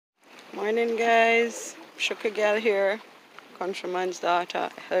Morning, guys. Sugar Girl here, Countryman's daughter,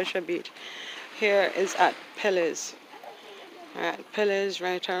 Helsha Beach. Here is at Pillars. Pillars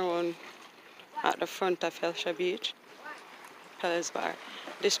right around at the front of Helsha Beach, Pillars Bar.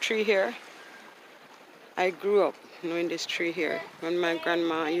 This tree here, I grew up knowing this tree here when my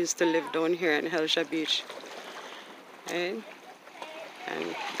grandma used to live down here in Helsha Beach. Right?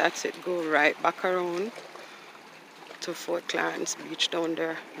 And that's it, go right back around to Fort Clarence Beach down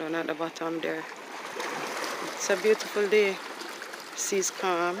there, down at the bottom there. It's a beautiful day. Sea's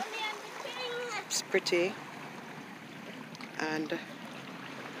calm, it's pretty, and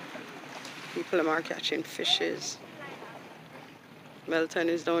people are catching fishes. Melton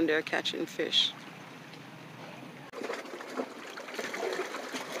is down there catching fish.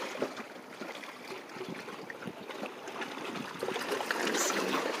 Let's see.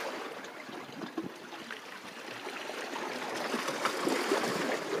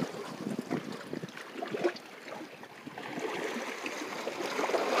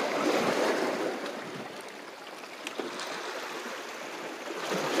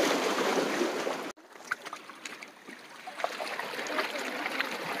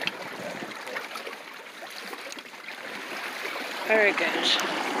 Alright, guys.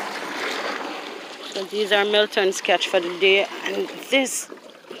 So these are Milton's catch for the day, and this,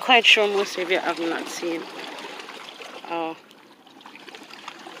 quite sure most of you have not seen. Can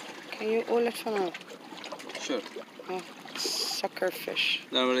you hold it for now? Sure. Oh, sucker fish.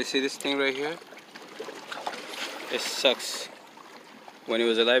 Normally, see this thing right here? It sucks. When it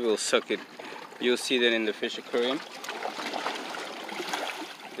was alive, it will suck it. You'll see that in the fish aquarium.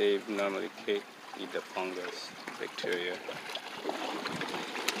 They normally eat the fungus, bacteria.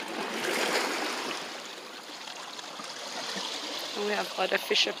 And we have other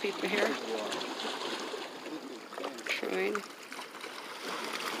fisher people here. Trying.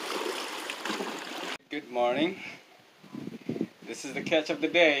 Good morning. This is the catch of the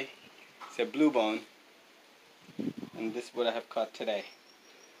day. It's a blue bone. And this is what I have caught today.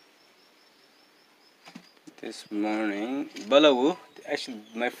 This morning, balawu. Actually,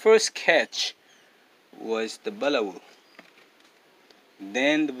 my first catch was the balawu.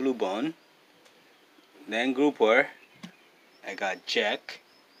 Then the blue bone. Then grouper. I got jack.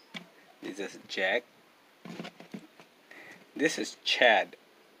 This is jack. This is chad.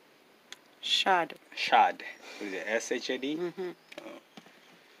 Shad. Shad. Is it S-H-A-D? Mm-hmm. Oh.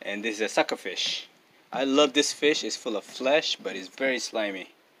 And this is a suckerfish. I love this fish. It's full of flesh, but it's very slimy.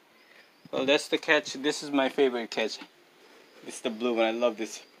 Well, that's the catch. This is my favorite catch. It's the blue one. I love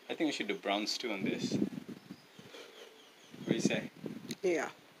this. I think we should do browns too on this. What do you say? Yeah.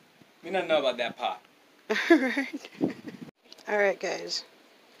 We don't know about that part. Alright. Alright, guys.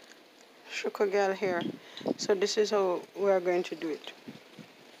 Sugar Girl here. So this is how we are going to do it.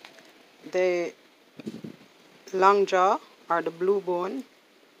 The long jaw or the blue bone,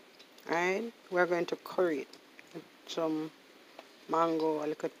 right? We're going to curry it with some mango, a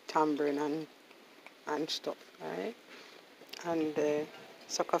little tamarind and stuff, right? And the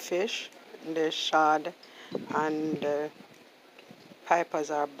suckerfish, the shad, and the pipers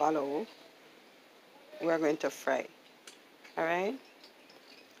or ballow, we're going to fry, alright?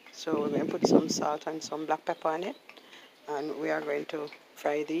 So we're going to put some salt and some black pepper on it, and we are going to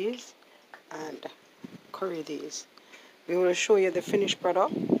fry these and curry these. We will show you the finished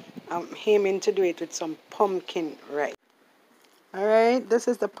product. I'm aiming to do it with some pumpkin rice. Alright, this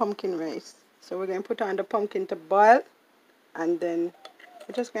is the pumpkin rice. So we're going to put on the pumpkin to boil, and then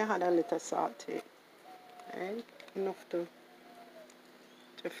we're just going to add a little salt to it. Alright, enough to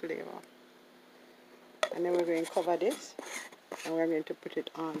flavor. And then we're going to cover this, and we're going to put it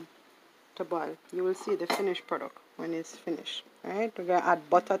on to boil. You will see the finished product when it's finished. Alright, we're going to add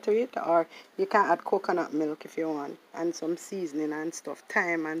butter to it, or you can add coconut milk if you want, and some seasoning and stuff,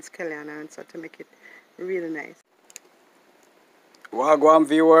 thyme and scallion and so to make it really nice. Wagwan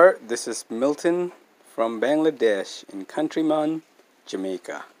viewer, this is Milton from Bangladesh in Countrymen,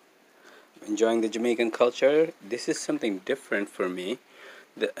 Jamaica. Enjoying the Jamaican culture. This is something different for me.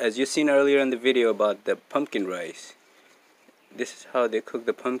 As you seen earlier in the video about the pumpkin rice, this is how they cook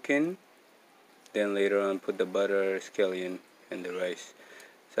the pumpkin, then later on put the butter, scallion, and the rice.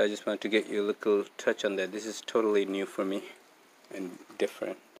 So I just want to get you a little touch on that. This is totally new for me and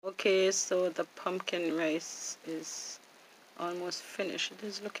different. Okay, so the pumpkin rice is almost finished. It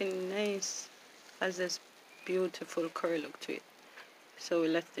is looking nice. Has this beautiful curry look to it. So we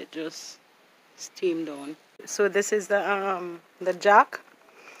let it just steam down. So this is the jack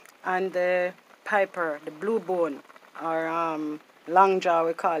and the piper, the blue bone, or long jaw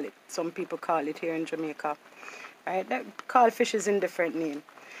we call it. Some people call it here in Jamaica. Right? They call fishes in different names.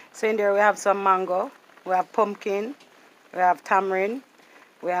 So in there we have some mango, we have pumpkin, we have tamarind,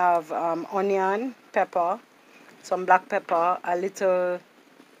 we have onion, pepper, some black pepper, a little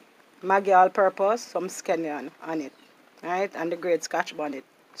Maggi all-purpose, some scallion on it, right, and the grated scotch bonnet.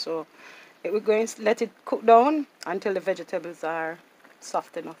 So we're going to let it cook down until the vegetables are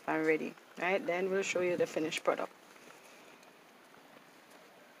soft enough and ready, right? Then we'll show you the finished product.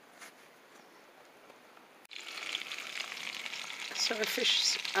 So our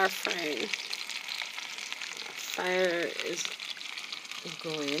fish are frying. Fire is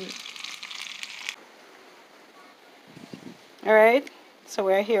going. All right, so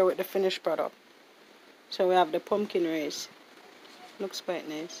we're here with the finished product. So we have the pumpkin rice. Looks quite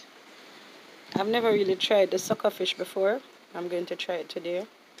nice. I've never really tried the sucker fish before. I'm going to try it today.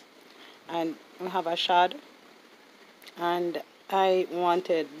 And we have a shad. And I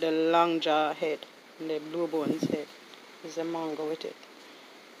wanted the long jaw head, the blue bones head. There's a mango with it.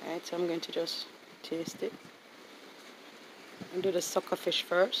 Alright, so I'm going to just taste it. And do the sucker fish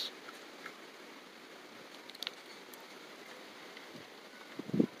first.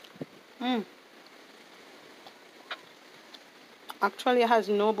 Actually, it has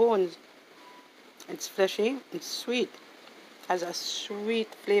no bones. It's fleshy, it's sweet. Has a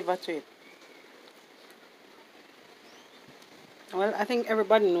sweet flavor to it. Well, I think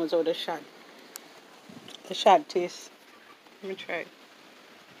everybody knows how the shad tastes. Let me try it.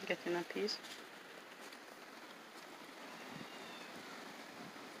 Getting a piece.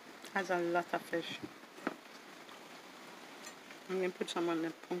 Has a lot of fish. I'm going to put some on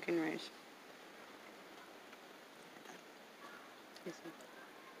the pumpkin rice.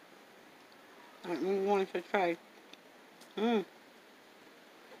 I want to try. I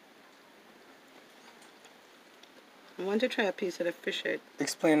want to try a piece of the fish head.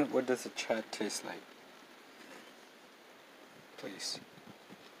 Explain, what does a chat taste like, please?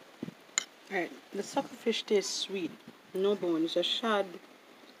 Alright, the sucker fish tastes sweet. No bones. The shad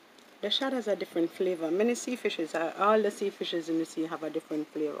has a different flavor. Many sea fishes, all the sea fishes in the sea have a different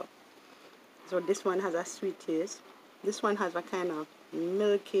flavor. So this one has a sweet taste. This one has a kind of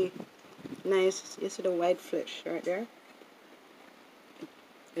milky, nice, you see the white flesh right there?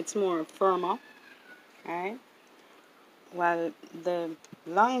 It's more firmer, right? While the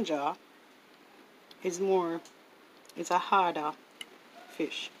long jaw is it's a harder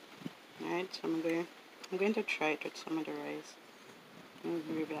fish, right? So I'm going to try it with some of the rice.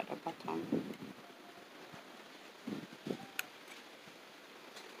 Maybe at the bottom.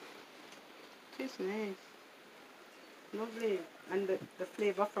 Tastes nice. Lovely. And the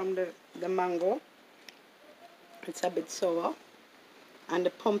flavor from the mango, it's a bit sour. And the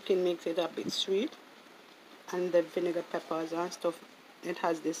pumpkin makes it a bit sweet. And the vinegar peppers and stuff, it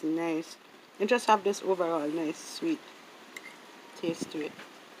has this nice, it just have this overall nice sweet taste to it.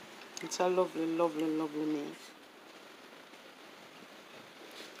 It's a lovely, lovely, lovely meal.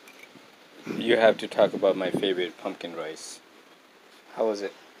 You have to talk about my favorite pumpkin rice. How was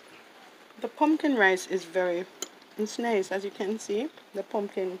it? The pumpkin rice is it's nice, as you can see. The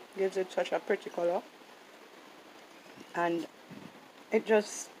pumpkin gives it such a pretty color. And it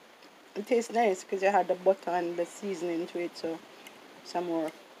tastes nice because you had the butter and the seasoning to it, so some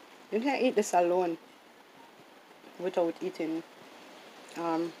more. You can eat this alone without eating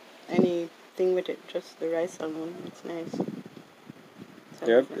anything with it, just the rice alone. It's nice.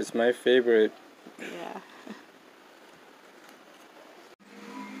 Yep, it's my favorite. Yeah.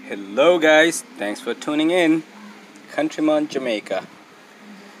 Hello guys, thanks for tuning in. Countrymen Jamaica.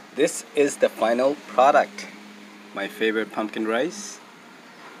 This is the final product. My favorite pumpkin rice,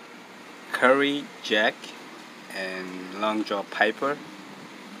 curry jack, and long jaw piper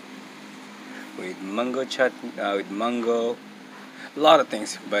with mango chutney, with mango, a lot of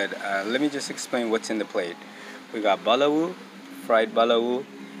things. But let me just explain what's in the plate. We got balawu, fried balawu,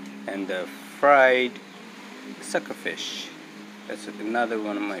 and the fried sucker fish. That's another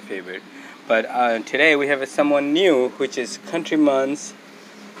one of my favorite. But today we have someone new, which is Countryman's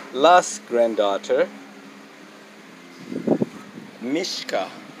last granddaughter, Mishka.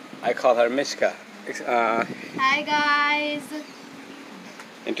 I call her Mishka. Hi guys.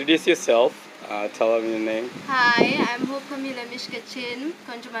 Introduce yourself. Tell them your name. Hi, I'm Hope Camila Mishka Chin,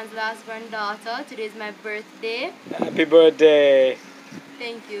 Countryman's last granddaughter. Today is my birthday. Happy birthday.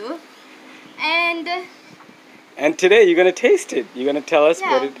 Thank you. And today you're gonna taste it. You're gonna tell us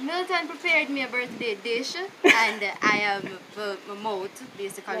what it. Milton prepared me a birthday dish, and I have my mouth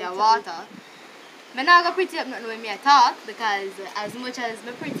basically a water. I'm not gonna pretty up nothing when me I talk, because as much as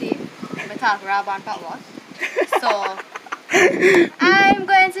I'm pretty, I talk rab and pot. So I'm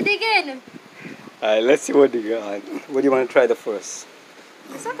going to dig in. Alright, let's see what you got. What do you want to try the first?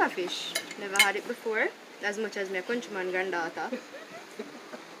 suckerfish. Never had it before. As much as my countryman granddaughter.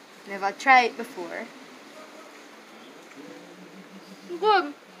 Never tried it before.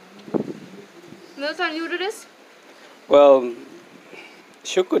 Good. Milton, you do this? Well,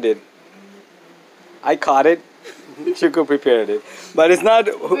 Shuku did. I caught it. Shuku prepared it. But it's not.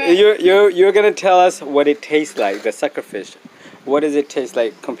 You're gonna tell us what it tastes like. The suckerfish. What does it taste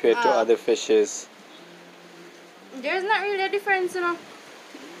like compared to other fishes? There's not really a difference, you know.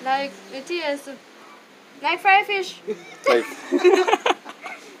 Like it tastes like fried fish. Like.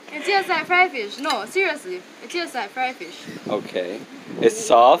 It tastes like fried fish. No, seriously, it tastes like fried fish. Okay. It's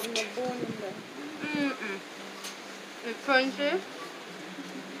soft. It's crunchy.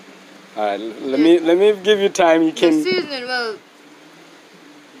 Alright, let me give you time. You can. The seasoning, well,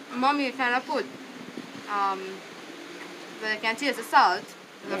 mommy kind of put, well, you can taste the salt,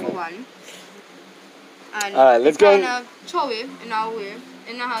 number one. And Alright, let's go. Kind of chewy in a way,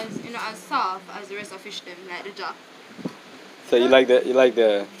 not as soft as the rest of fish them, like the jack. So you like the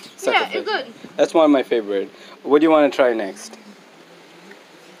suckerfish? Yeah, it's good. That's one of my favorite. What do you want to try next?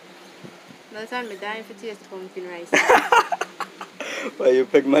 By the time I'm dying for taste pumpkin rice. Well, you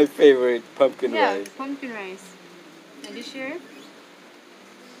picked my favorite, pumpkin Yeah, rice. pumpkin rice. And this year?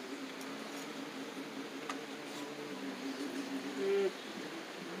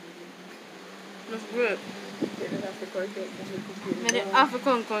 That's good. May the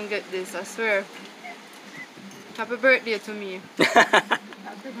African can get this, I swear. Happy birthday to me.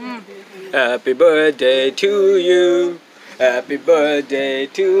 Happy birthday to you. Happy birthday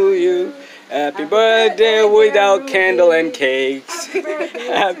to you. Happy birthday without candle and cakes.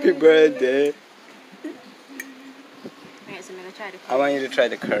 Happy birthday. Alright, so I'm gonna try the I want you to try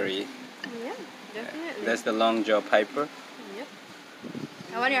the curry. Yeah, definitely. That's the long jaw piper. Yep.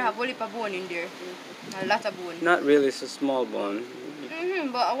 I want you to have a heap of bone in there. A lot of bone. Not really, it's a small bone.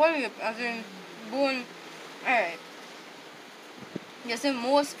 But I want you, as in bone. Alright. You see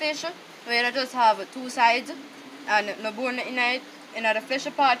most fish, where they just have two sides and no bone in it. In the fish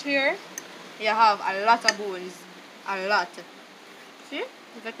part here, you have a lot of bones. A lot. See?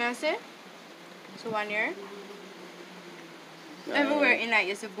 If I can say. So one here. Everywhere in it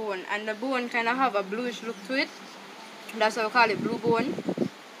is a bone. And the bone kind of have a bluish look to it. That's why we call it blue bone.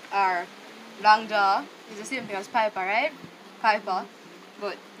 Or long jaw. It's the same thing as piper, right? Piper.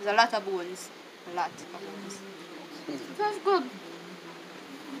 But there's a lot of bones. A lot of bones. So it's good.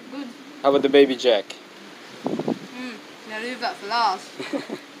 Good. How about the baby jack? Now leave that for last.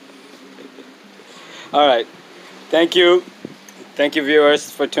 Alright. Thank you. Thank you,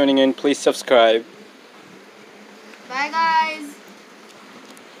 viewers, for tuning in. Please subscribe. Bye, guys.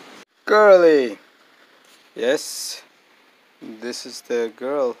 Girly. Yes. This is the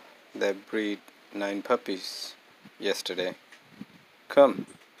girl that breed 9 puppies yesterday. Come.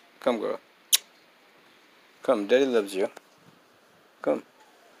 Come, girl. Come, daddy loves you. Come.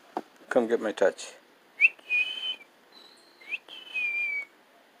 Come get my touch.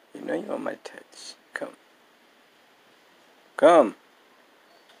 You know you want my touch. Come. Come.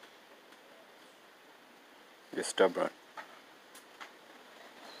 You're stubborn.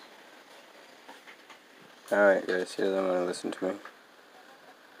 Alright guys, she doesn't want to listen to me.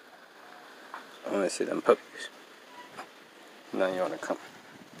 I want to see them puppies. Now you want to come.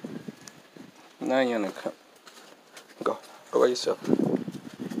 Now you want to come. Go. Go by yourself.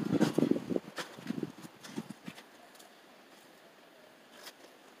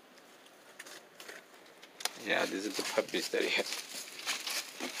 Yeah, these are the puppies that he had.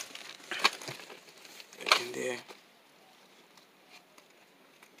 In there.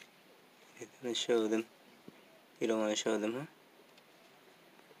 You don't want to show them. You don't want to show them, huh?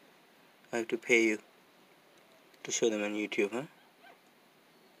 I have to pay you to show them on YouTube, huh?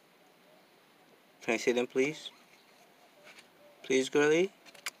 Can I see them, please? Please, girly?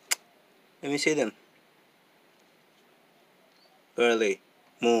 Let me see them. Girly,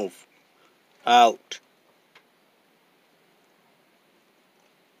 move. Out.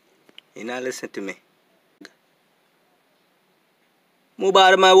 You're not listening to me. Move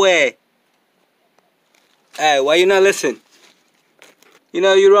out of my way. Hey, why you not listening? You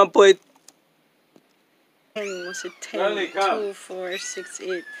know you run put. Was it 10? Girlie, come. 2, 4, 6,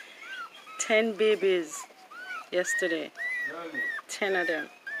 8. 10 babies yesterday. 10 of them.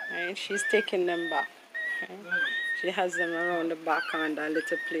 Right? She's taking them back. Right? She has them around the back on that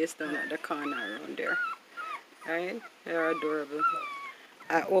little place down at the corner around there. Right? They're adorable.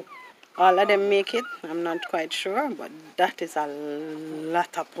 I hope all of them make it. I'm not quite sure, but that is a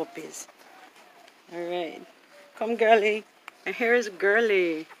lot of puppies. Alright. Come, girly. And here's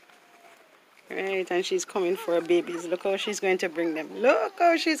girly. Right, and she's coming for her babies. Look how she's going to bring them. Look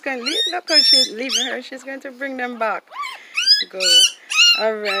how she's going. Look how she's leaving her. She's going to bring them back. Go.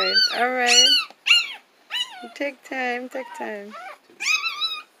 All right. All right. Take time. Take time.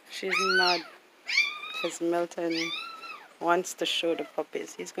 She's mad because Milton wants to show the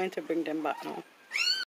puppies. He's going to bring them back now.